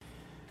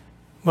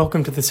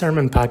Welcome to the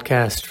Sermon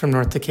Podcast from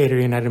North Decatur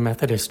United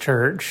Methodist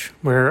Church,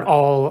 where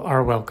all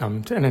are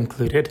welcomed and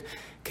included,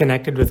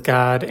 connected with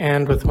God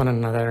and with one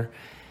another,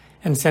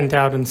 and sent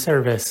out in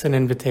service and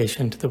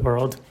invitation to the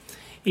world.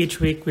 Each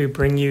week we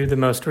bring you the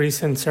most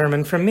recent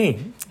sermon from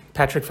me,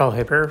 Patrick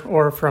Fallhaber,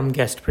 or from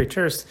guest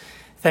preachers.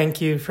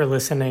 Thank you for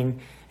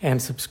listening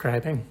and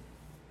subscribing.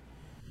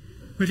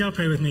 Would y'all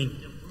pray with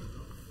me?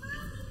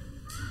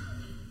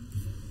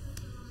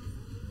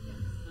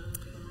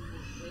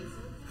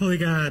 Holy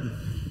God,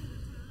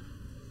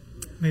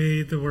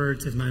 may the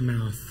words of my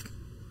mouth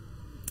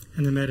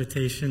and the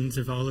meditations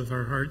of all of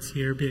our hearts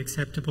here be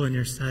acceptable in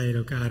your sight,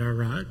 O God, our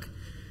rock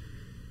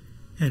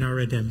and our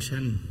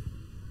redemption,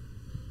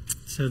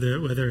 so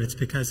that whether it's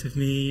because of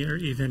me or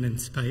even in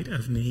spite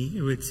of me,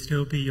 it would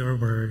still be your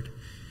word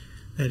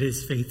that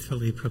is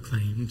faithfully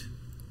proclaimed,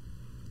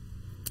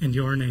 and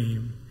your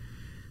name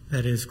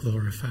that is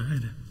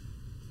glorified.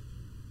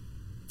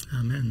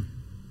 Amen.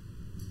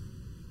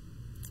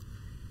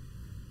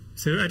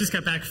 So I just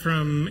got back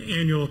from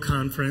annual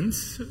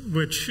conference,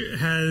 which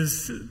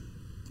has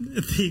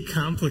the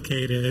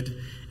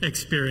complicated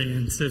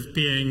experience of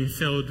being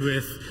filled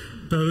with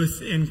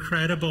both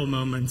incredible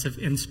moments of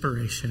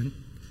inspiration,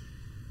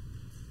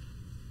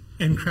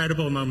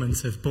 incredible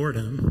moments of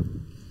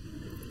boredom,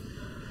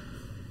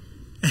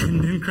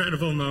 and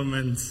incredible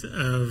moments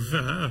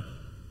of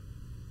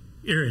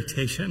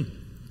irritation.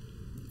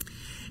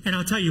 And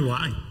I'll tell you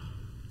why.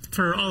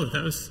 For all of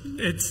those,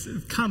 it's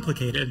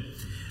complicated.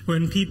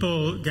 When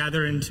people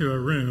gather into a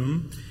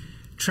room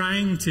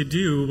trying to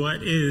do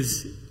what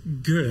is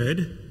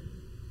good,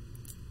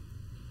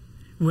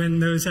 when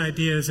those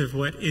ideas of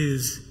what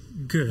is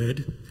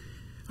good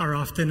are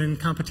often in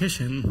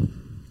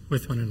competition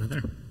with one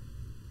another.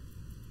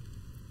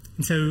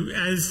 And so,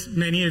 as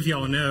many of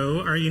y'all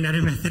know, our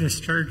United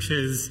Methodist Church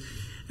is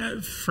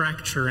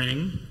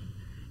fracturing,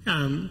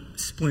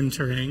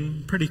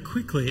 splintering pretty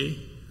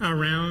quickly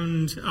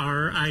around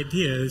our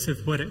ideas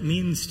of what it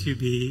means to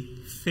be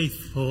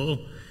faithful,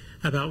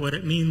 about what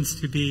it means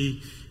to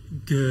be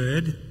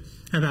good,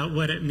 about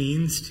what it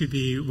means to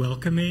be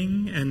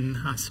welcoming and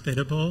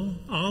hospitable.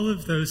 All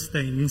of those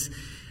things,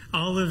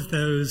 all of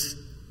those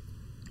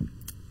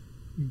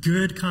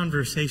good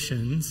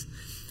conversations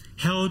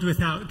held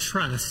without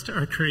trust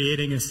are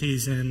creating a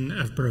season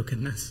of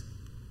brokenness.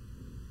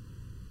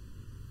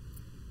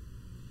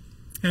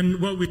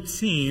 And what we've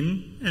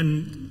seen,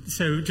 and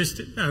so just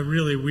a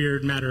really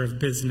weird matter of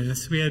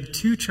business, we had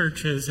two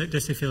churches that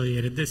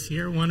disaffiliated this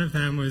year. One of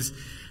them was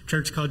a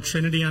church called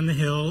Trinity on the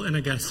Hill in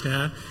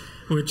Augusta,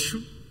 which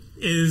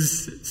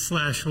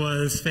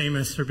was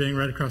famous for being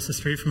right across the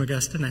street from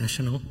Augusta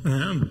National.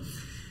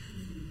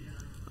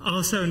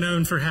 Also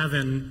known for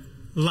having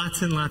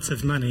lots and lots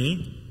of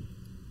money.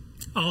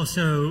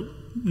 Also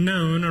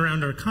known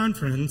around our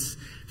conference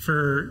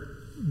for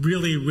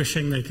really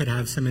wishing they could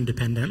have some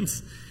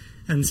independence.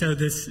 And so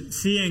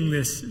seeing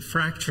this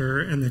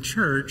fracture in the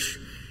church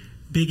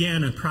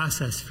began a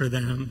process for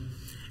them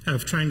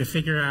of trying to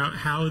figure out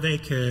how they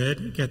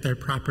could get their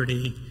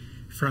property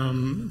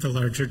from the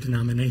larger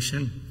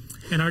denomination.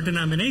 And our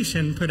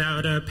denomination put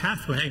out a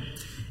pathway,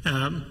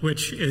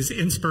 which is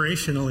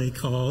inspirationally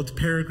called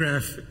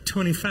Paragraph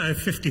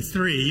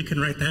 2553. You can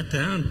write that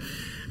down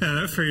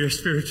for your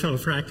spiritual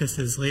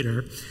practices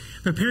later.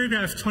 But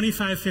Paragraph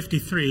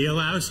 2553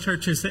 allows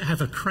churches that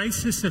have a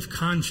crisis of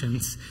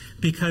conscience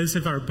because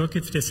of our Book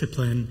of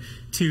Discipline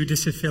to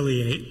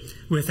disaffiliate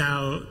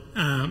without,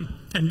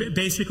 and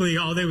basically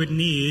all they would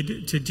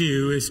need to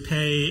do is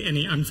pay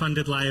any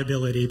unfunded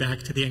liability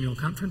back to the annual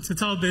conference.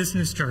 It's all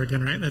business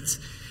jargon, right? That's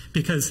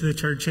because the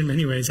church in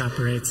many ways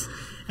operates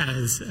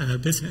as a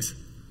business.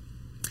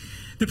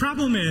 The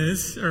problem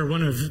is, or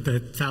one of the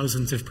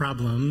thousands of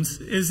problems,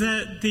 is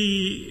that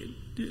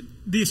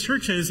these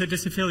churches that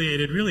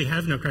disaffiliated really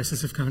have no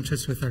crisis of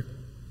conscience with our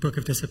Book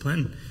of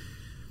Discipline.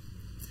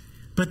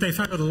 But they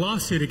filed a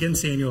lawsuit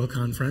against the annual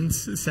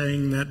conference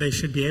saying that they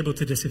should be able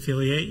to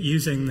disaffiliate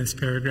using this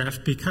paragraph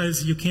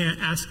because you can't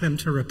ask them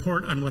to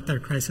report on what their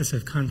crisis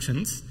of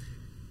conscience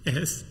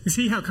is. You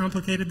see how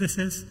complicated this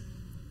is?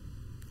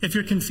 If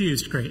you're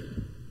confused, great.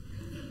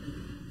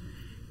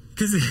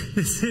 Because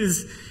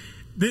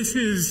this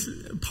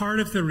is part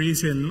of the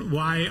reason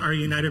why our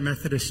United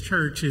Methodist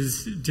Church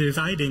is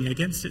dividing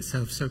against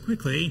itself so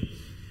quickly.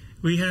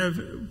 We have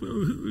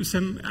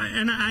some,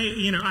 and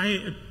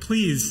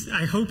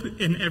I hope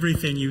in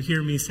everything you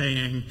hear me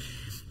saying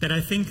that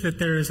I think that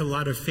there is a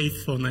lot of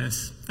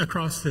faithfulness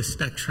across the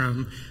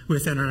spectrum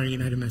within our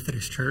United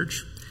Methodist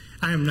Church.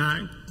 I am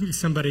not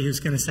somebody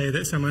who's going to say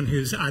that someone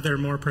who's either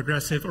more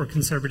progressive or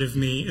conservative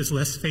than me is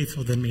less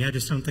faithful than me. I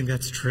just don't think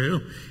that's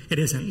true. It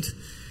isn't.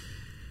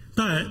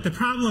 But the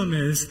problem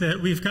is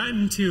that we've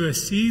gotten to a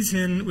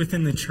season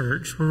within the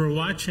church where we're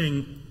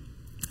watching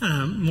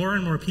more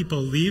and more people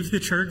leave the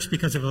church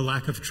because of a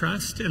lack of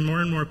trust, and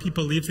more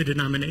people leave the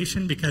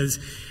denomination because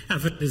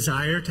of a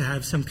desire to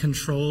have some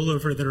control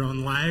over their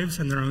own lives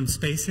and their own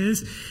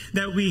spaces,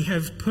 that we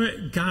have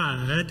put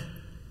God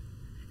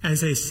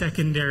as a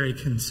secondary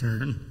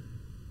concern.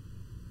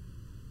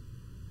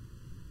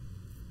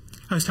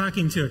 I was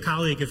talking to a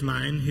colleague of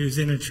mine who's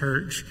in a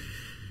church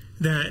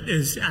that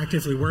is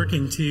actively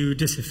working to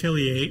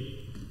disaffiliate.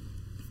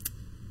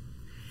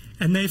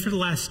 And they, for the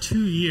last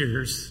 2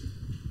 years,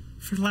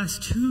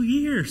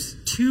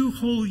 2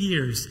 whole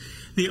years,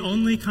 the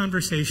only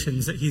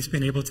conversations that he's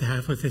been able to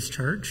have with his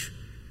church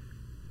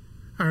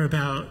are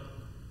about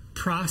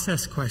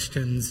process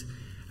questions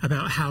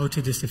about how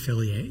to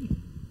disaffiliate,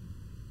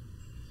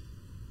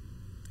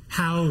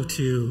 how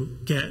to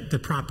get the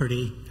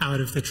property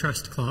out of the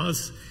trust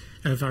clause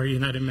of our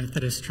United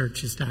Methodist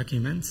Church's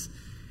documents,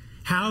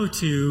 how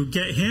to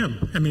get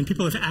him. I mean,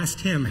 people have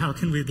asked him, how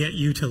can we get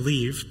you to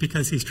leave?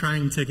 Because he's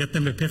trying to get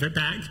them to pivot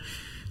back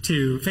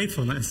to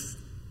faithfulness.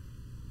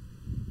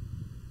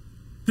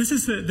 This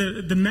is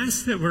the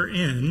mess that we're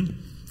in,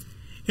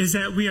 is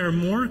that we are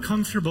more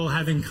comfortable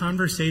having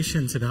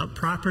conversations about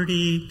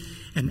property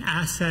and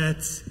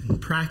assets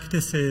and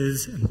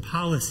practices and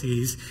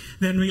policies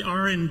than we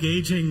are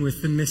engaging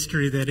with the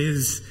mystery that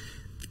is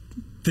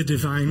the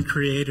divine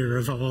creator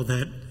of all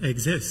that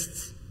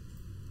exists.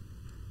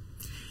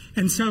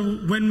 And so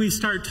when we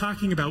start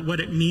talking about what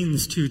it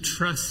means to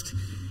trust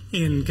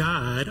in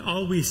God,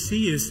 all we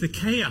see is the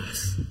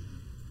chaos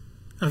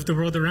of the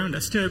world around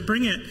us. To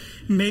bring it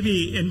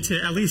maybe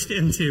at least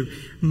into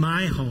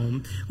my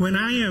home, when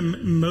I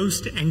am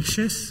most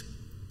anxious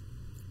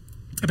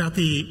about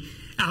the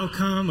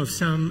outcome of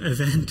some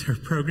event or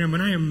program,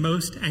 when I am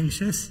most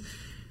anxious,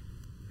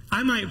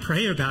 I might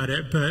pray about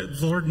it,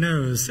 but Lord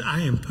knows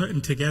I am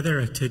putting together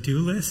a to-do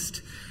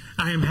list.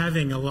 I am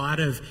having a lot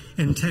of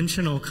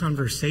intentional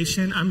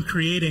conversation. I'm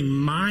creating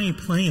my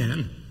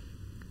plan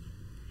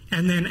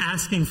and then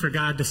asking for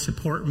God to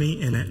support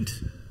me in it.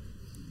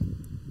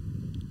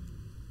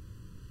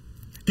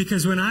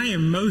 Because when I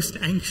am most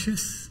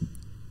anxious,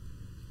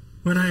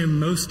 I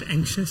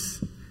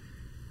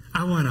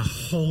want to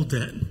hold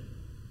it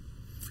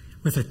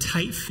with a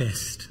tight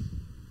fist.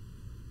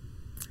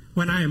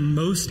 When I am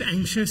most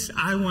anxious,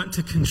 I want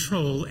to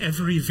control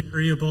every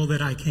variable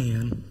that I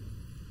can.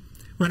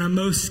 When I'm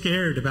most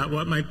scared about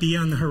what might be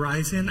on the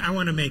horizon, I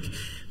want to make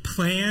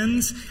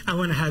plans. I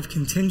want to have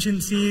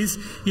contingencies.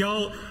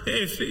 Y'all,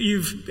 if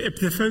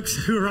the folks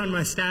who are on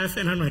my staff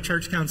and on my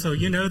church council,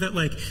 you know that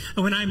like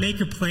when I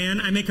make a plan,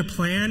 and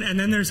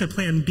then there's a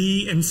plan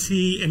B and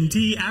C and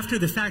D after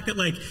the fact that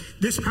like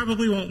this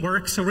probably won't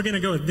work, so we're going to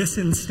go with this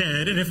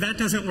instead. And if that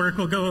doesn't work,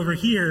 we'll go over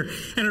here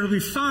and it'll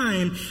be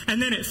fine.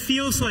 And then it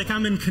feels like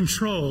I'm in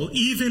control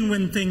even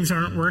when things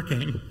aren't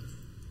working.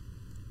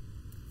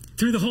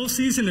 Through the whole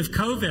season of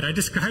COVID, I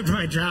described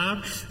my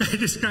job.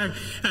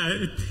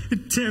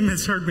 Tim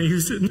has heard me,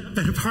 who's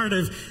been a part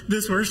of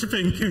this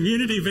worshiping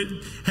community, but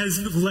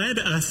has led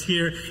us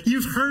here.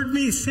 You've heard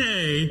me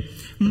say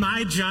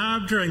my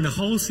job during the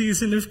whole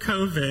season of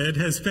COVID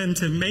has been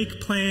to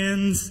make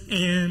plans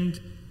and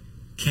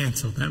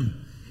cancel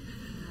them.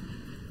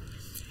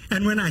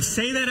 And when I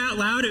say that out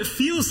loud, it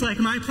feels like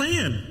my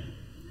plan,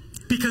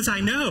 because I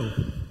know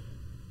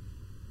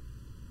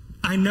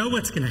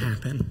what's going to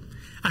happen.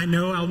 I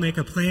know I'll make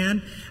a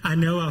plan. I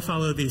know I'll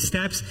follow these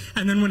steps.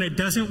 And then when it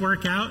doesn't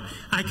work out,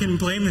 I can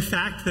blame the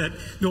fact that,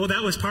 well,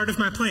 that was part of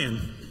my plan,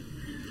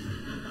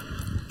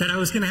 that I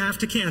was going to have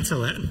to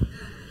cancel it.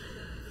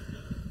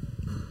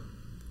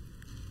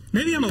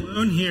 Maybe I'm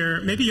alone here.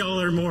 Maybe y'all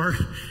are more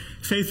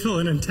faithful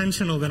and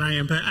intentional than I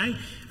am. But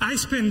I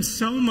spend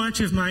so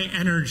much of my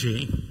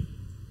energy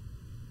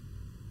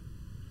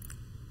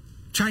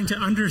trying to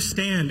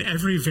understand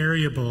every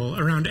variable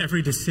around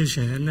every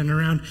decision and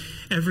around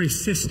every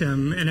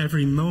system and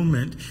every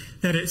moment,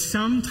 that it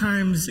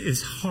sometimes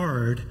is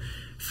hard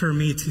for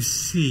me to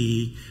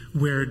see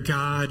where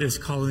God is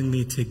calling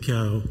me to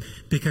go,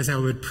 because I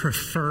would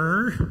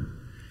prefer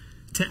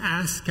to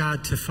ask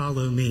God to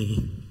follow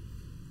me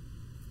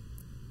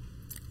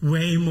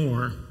way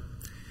more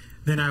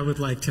than I would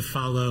like to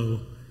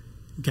follow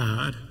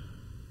God.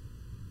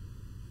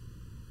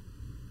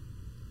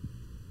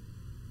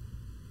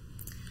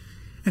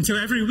 And so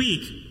every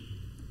week,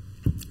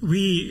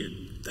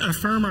 we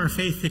affirm our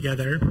faith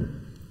together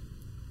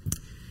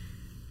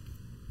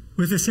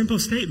with a simple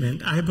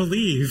statement: I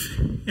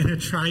believe in a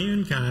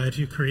triune God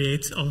who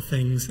creates all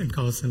things and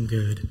calls them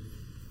good.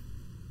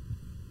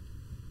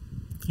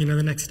 You know,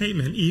 the next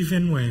statement: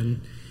 even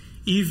when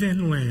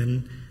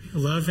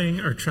loving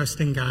or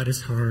trusting God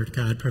is hard,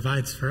 God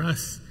provides for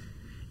us.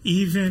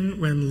 Even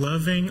when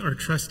loving or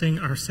trusting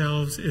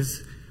ourselves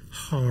is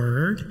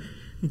hard,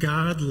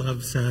 God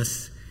loves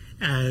us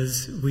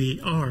as we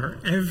are.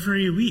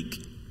 Every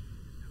week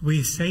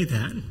we say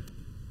that.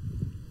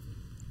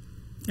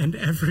 And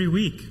every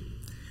week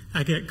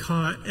I get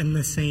caught in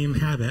the same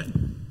habit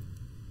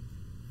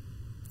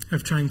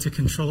of trying to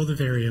control the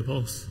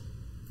variables,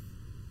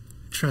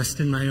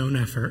 trust in my own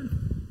effort,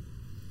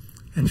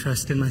 and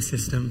trust in my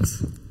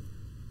systems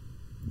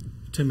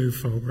to move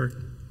forward.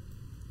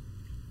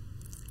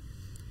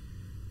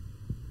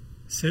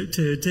 So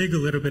to dig a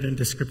little bit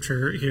into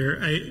scripture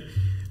here,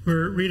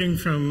 we're reading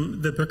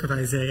from the book of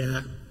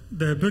Isaiah.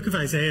 The book of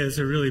Isaiah is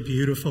a really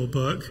beautiful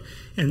book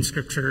in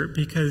Scripture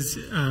because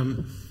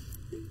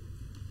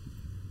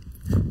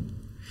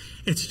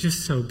It's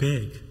just so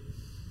big.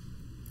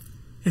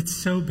 It's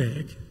so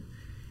big.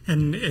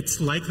 And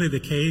it's likely the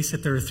case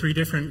that there are 3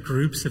 different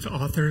groups of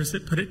authors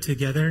that put it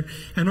together.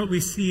 And what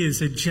we see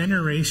is a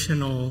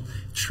generational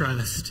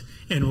trust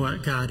in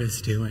what God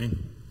is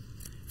doing.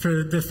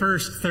 For the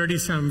first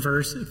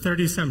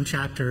 30-some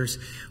chapters,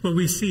 what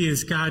we see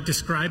is God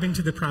describing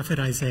to the prophet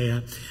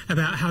Isaiah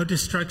about how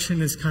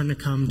destruction is going to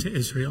come to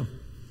Israel.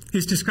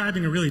 He's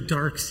describing a really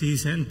dark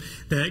season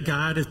that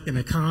God is going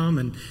to come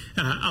and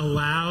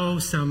allow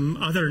some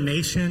other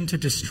nation to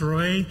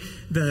destroy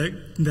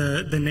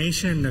the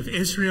nation of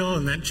Israel,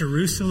 and that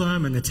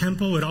Jerusalem and the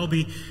temple would all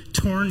be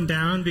torn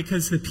down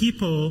because the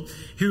people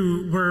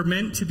who were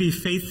meant to be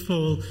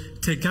faithful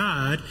to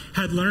God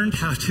had learned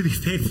how to be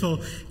faithful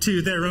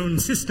to their own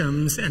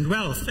systems and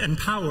wealth and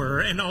power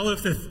and all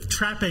of the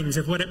trappings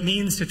of what it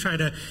means to try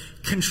to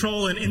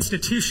control an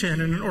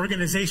institution and an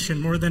organization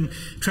more than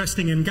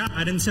trusting in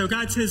God. And so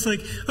God says,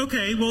 like,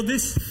 okay, well,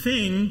 this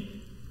thing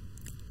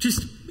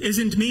just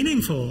isn't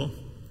meaningful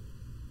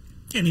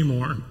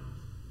anymore.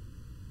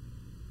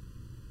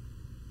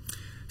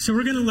 So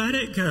we're going to let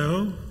it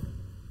go.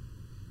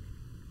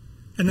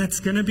 And that's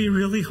going to be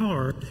really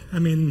hard. I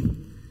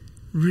mean,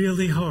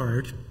 really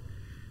hard.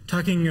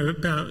 Talking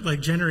about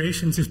like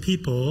generations of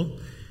people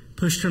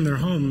pushed from their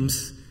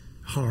homes,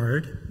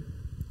 hard.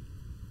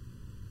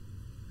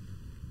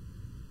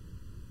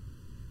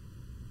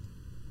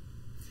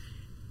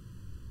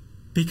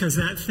 Because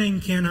that thing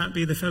cannot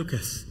be the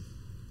focus.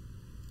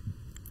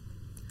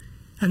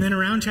 And then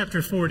around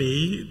chapter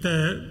 40,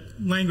 the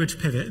language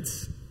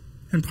pivots.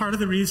 And part of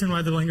the reason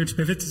why the language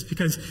pivots is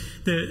because,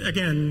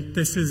 again,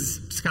 this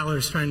is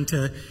scholars trying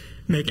to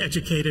make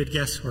educated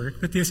guesswork,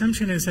 but the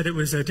assumption is that it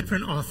was a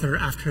different author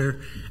after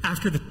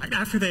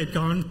they had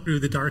gone through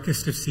the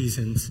darkest of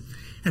seasons,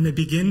 and they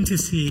begin to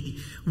see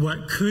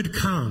what could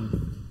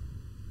come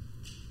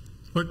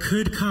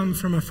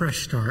from a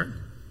fresh start.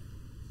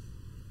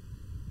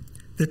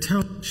 The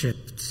tone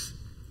shifts,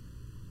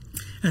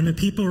 and the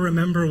people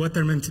remember what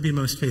they're meant to be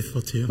most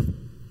faithful to.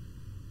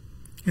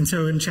 And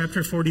so in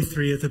chapter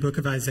 43 of the book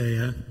of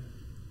Isaiah,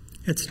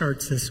 it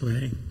starts this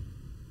way.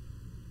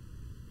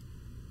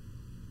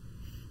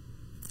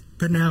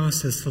 But now,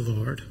 says the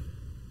Lord,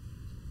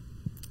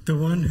 the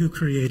one who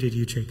created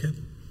you, Jacob,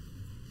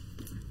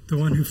 the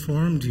one who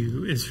formed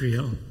you,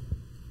 Israel,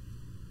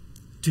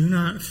 do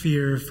not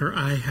fear, for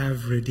I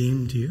have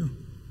redeemed you.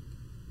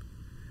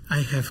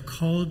 I have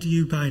called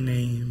you by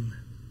name.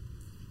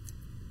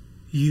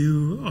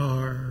 You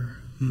are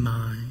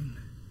mine.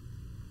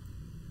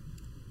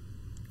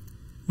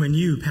 When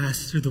you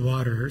pass through the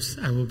waters,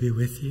 I will be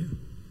with you.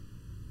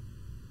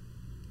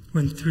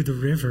 When through the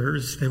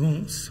rivers, they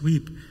won't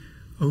sweep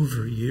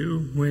over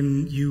you.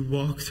 When you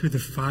walk through the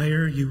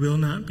fire, you will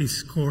not be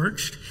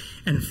scorched,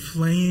 and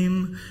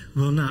flame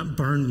will not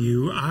burn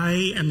you.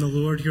 I am the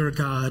Lord your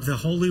God, the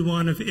Holy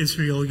One of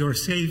Israel, your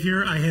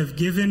Savior. I have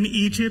given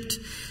Egypt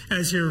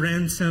as your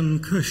ransom,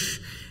 Cush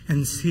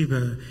and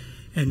Seba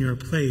in your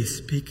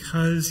place.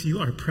 Because you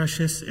are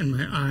precious in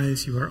my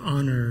eyes, you are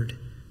honored,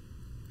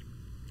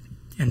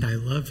 and I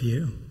love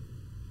you.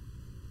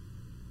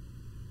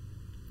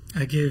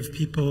 I give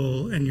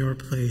people in your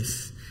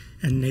place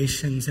and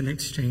nations in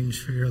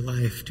exchange for your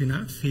life. Do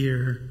not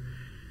fear,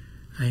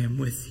 I am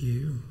with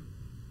you.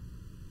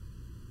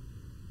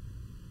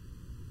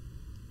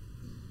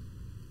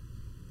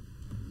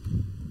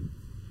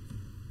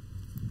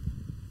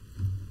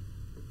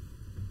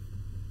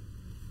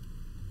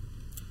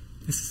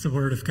 This is the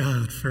word of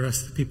God for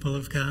us, the people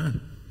of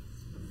God.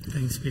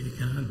 Thanks be to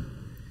God.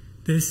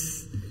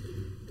 This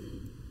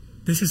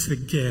is the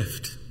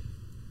gift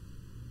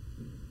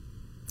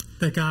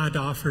that God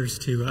offers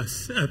to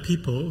us, a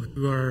people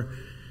who are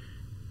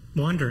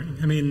wandering.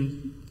 I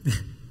mean,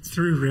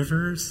 through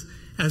rivers,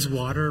 as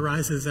water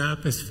rises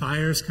up, as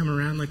fires come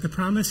around. Like, the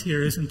promise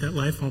here isn't that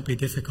life won't be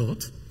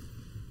difficult.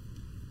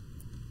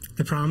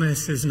 The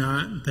promise is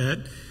not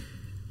that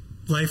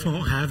life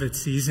won't have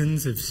its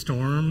seasons of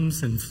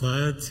storms and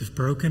floods, of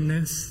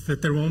brokenness,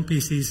 that there won't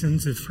be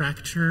seasons of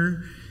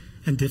fracture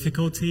and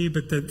difficulty,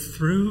 but that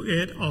through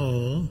it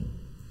all,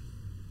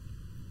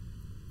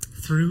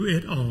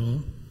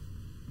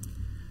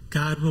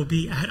 God will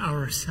be at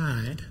our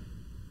side,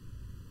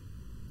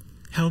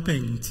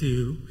 helping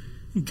to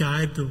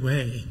guide the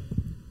way.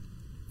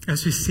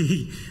 As we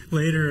see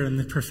later in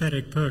the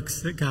prophetic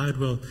books, that God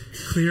will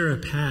clear a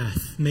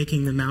path,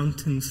 making the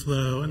mountains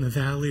low and the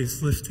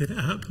valleys lifted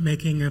up,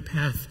 making a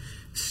path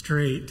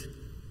straight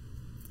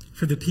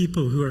for the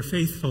people who are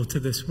faithful to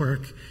this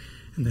work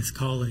and this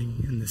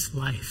calling and this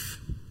life.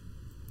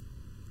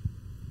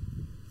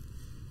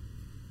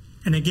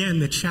 And again,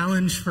 the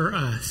challenge for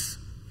us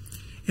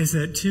is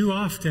that too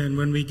often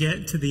when we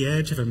get to the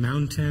edge of a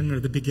mountain or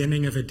the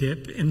beginning of a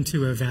dip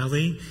into a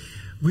valley,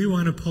 we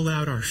want to pull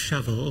out our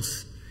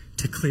shovels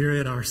to clear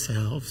it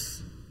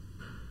ourselves.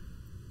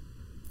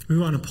 We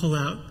want to pull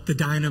out the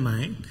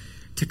dynamite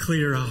to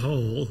clear a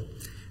hole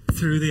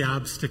through the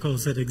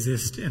obstacles that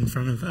exist in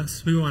front of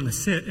us. We want to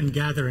sit and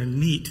gather and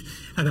meet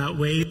about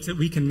ways that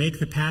we can make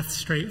the path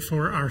straight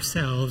for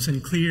ourselves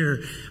and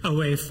clear a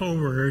way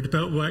forward.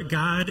 But what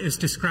God is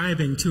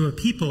describing to a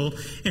people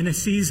in a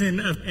season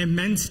of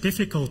immense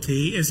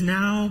difficulty is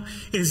now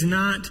is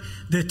not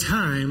the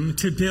time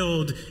to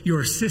build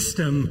your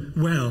system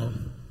well.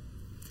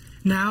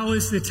 Now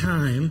is the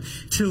time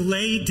to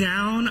lay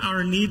down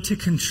our need to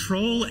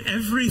control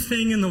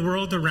everything in the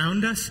world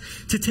around us,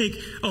 to take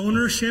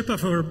ownership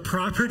of our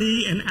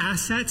property and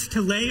assets,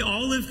 to lay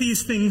all of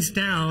these things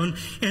down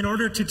in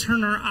order to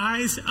turn our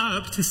eyes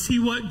up to see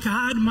what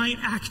God might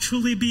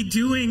actually be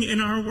doing in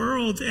our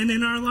world and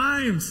in our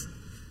lives.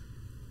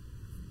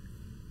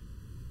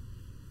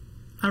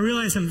 I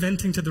realize I'm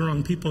venting to the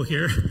wrong people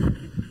here.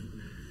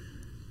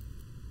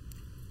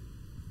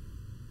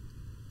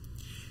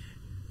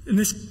 And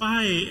this is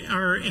why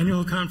our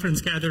annual conference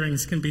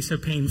gatherings can be so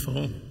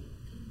painful.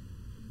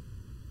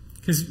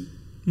 Because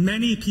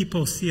many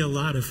people see a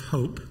lot of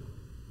hope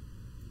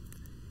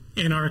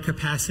in our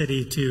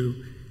capacity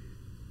to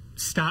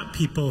stop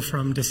people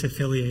from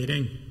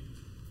disaffiliating,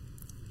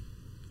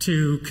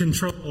 to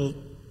control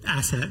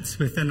assets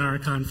within our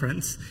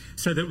conference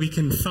so that we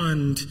can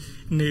fund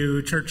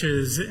new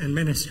churches and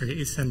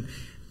ministries. And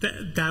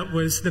that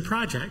was the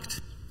project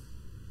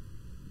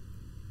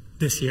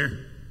this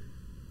year.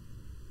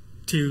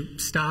 To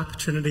stop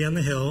Trinity on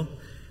the Hill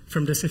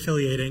from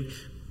disaffiliating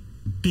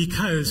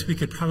because we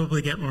could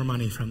probably get more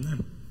money from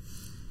them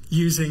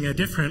using a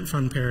different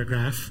fund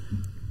paragraph,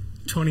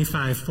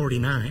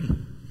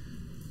 2549,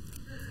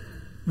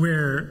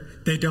 where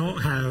they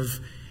don't have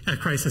a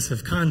crisis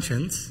of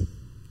conscience,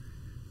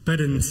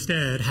 but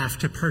instead have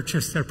to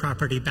purchase their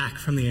property back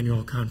from the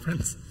annual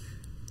conference.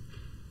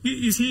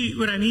 You see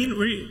what I mean?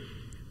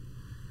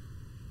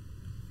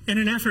 In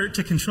an effort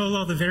to control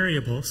all the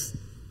variables,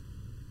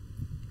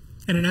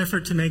 in an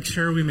effort to make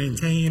sure we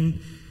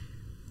maintain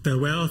the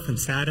wealth and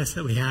status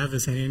that we have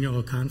as an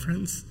annual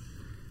conference,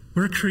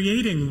 we're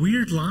creating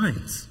weird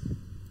lines.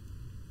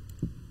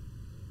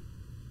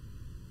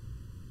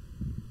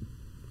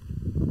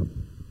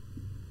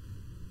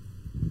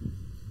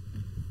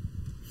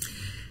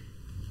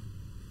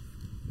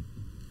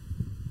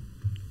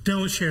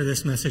 Don't share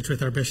this message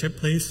with our bishop,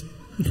 please.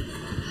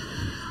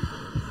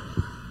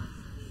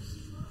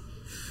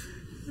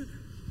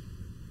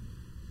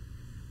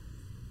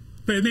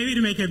 But maybe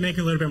to make it make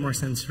a little bit more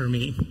sense for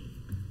me,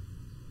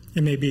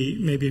 and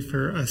maybe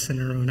for us in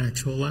our own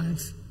actual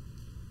lives.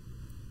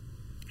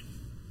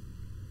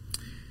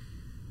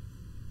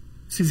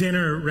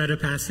 Susanna read a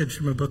passage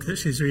from a book that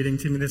she's reading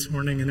to me this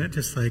morning, and it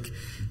just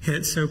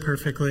hit so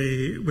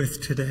perfectly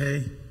with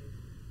today.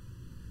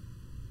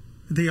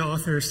 The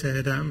author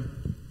said,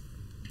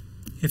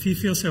 if you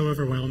feel so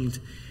overwhelmed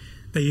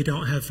that you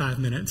don't have 5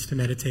 minutes to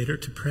meditate or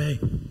to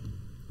pray,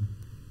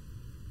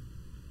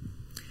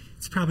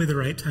 it's probably the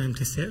right time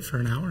to sit for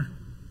an hour.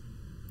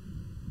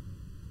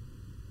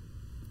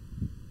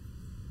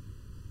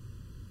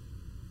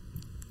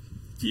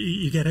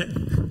 You get it?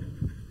 When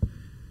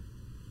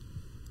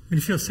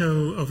you feel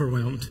so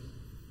overwhelmed,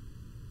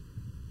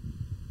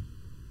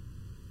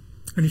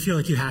 when you feel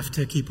like you have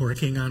to keep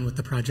working on what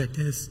the project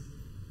is,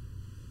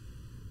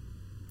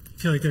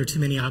 feel like there are too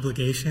many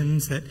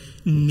obligations that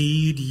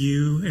need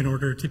you in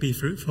order to be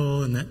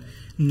fruitful, and that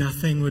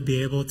nothing would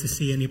be able to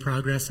see any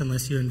progress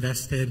unless you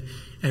invested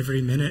every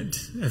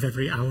minute of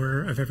every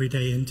hour of every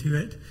day into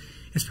it,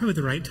 it's probably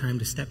the right time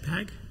to step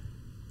back.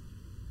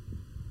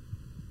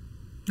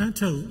 Not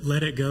to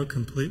let it go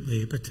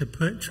completely, but to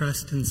put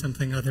trust in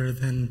something other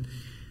than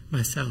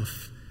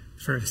myself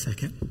for a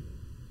second.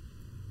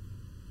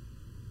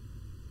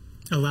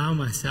 Allow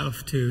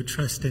myself to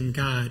trust in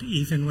God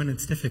even when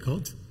it's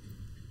difficult.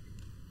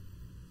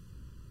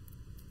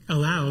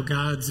 Allow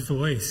God's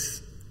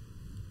voice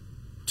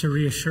to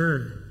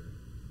reassure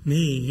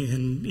me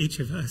and each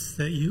of us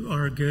that you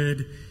are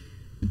good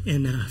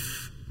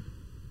enough.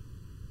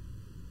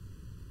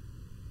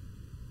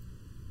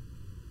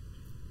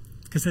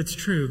 Because that's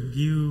true.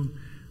 You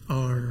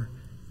are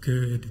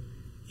good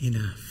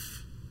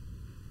enough.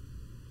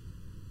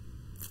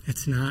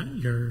 It's not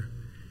your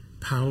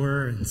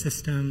power and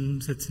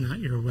systems. It's not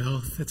your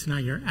wealth. It's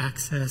not your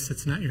access.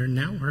 It's not your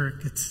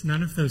network. It's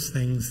none of those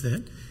things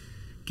that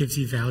gives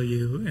you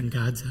value in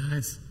God's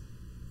eyes.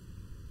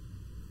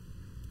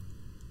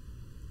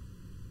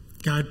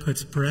 God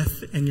puts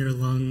breath in your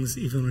lungs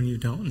even when you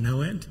don't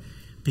know it,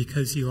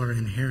 because you are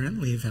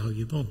inherently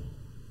valuable.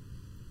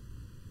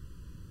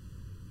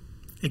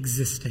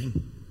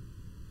 Existing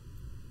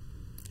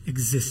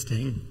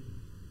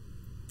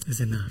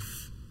is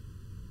enough.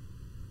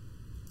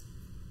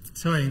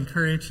 So I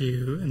encourage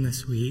you in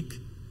this week,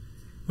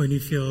 when you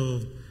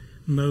feel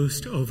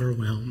most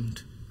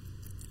overwhelmed,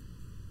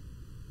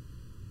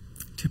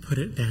 to put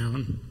it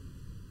down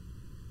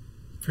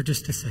for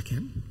just a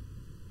second.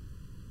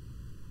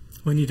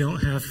 When you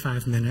don't have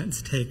 5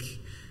 minutes, take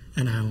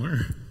an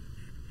hour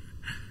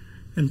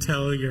and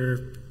tell your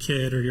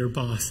kid or your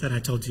boss that I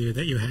told you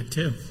that you had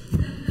to.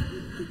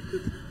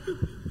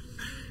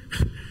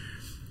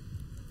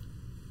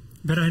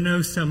 But I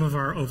know some of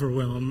our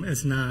overwhelm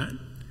is not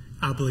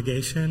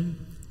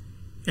obligation.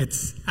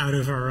 It's out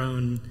of our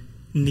own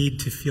need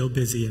to feel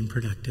busy and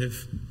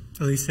productive.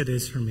 At least it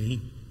is for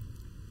me.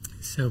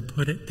 So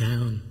put it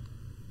down.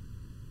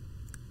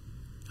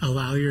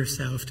 Allow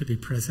yourself to be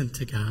present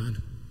to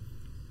God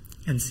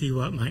and see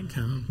what might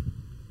come.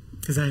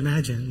 Because I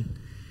imagine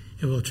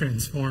it will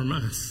transform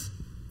us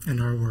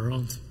and our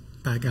world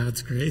by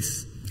God's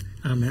grace.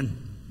 Amen.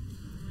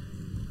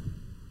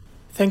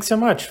 Thanks so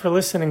much for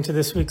listening to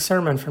this week's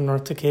sermon from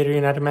North Decatur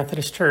United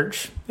Methodist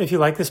Church. If you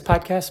like this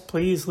podcast,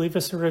 please leave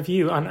us a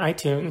review on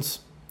iTunes.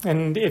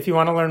 And if you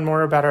want to learn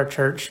more about our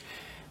church,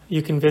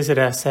 you can visit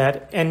us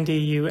at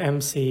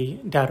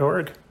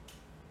ndumc.org.